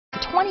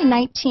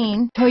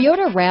2019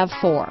 Toyota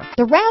RAV4.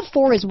 The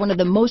RAV4 is one of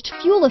the most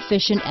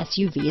fuel-efficient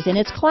SUVs in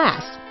its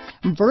class.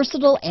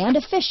 Versatile and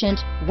efficient,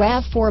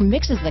 RAV4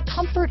 mixes the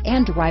comfort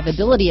and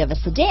drivability of a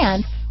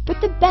sedan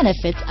with the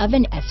benefits of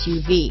an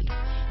SUV.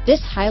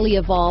 This highly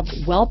evolved,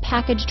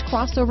 well-packaged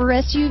crossover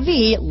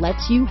SUV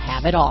lets you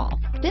have it all.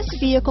 This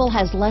vehicle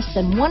has less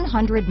than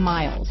 100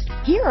 miles.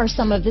 Here are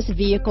some of this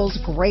vehicle's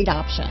great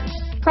options: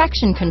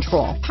 traction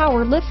control,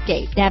 power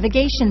liftgate,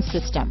 navigation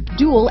system,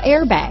 dual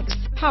airbags,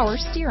 power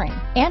steering,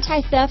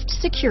 anti-theft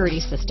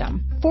security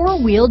system,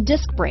 four-wheel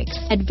disc brakes,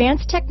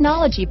 advanced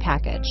technology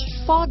package,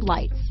 fog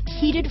lights,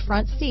 heated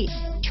front seats,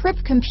 trip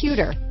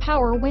computer,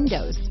 power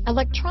windows,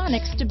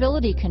 electronic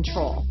stability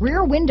control,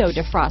 rear window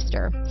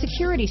defroster,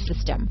 security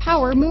system,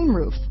 power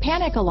moonroof,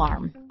 panic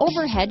alarm,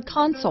 overhead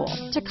console,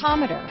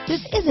 tachometer.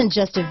 This isn't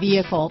just a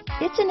vehicle,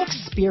 it's an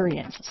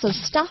experience. So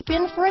stop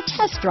in for a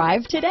test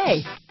drive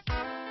today.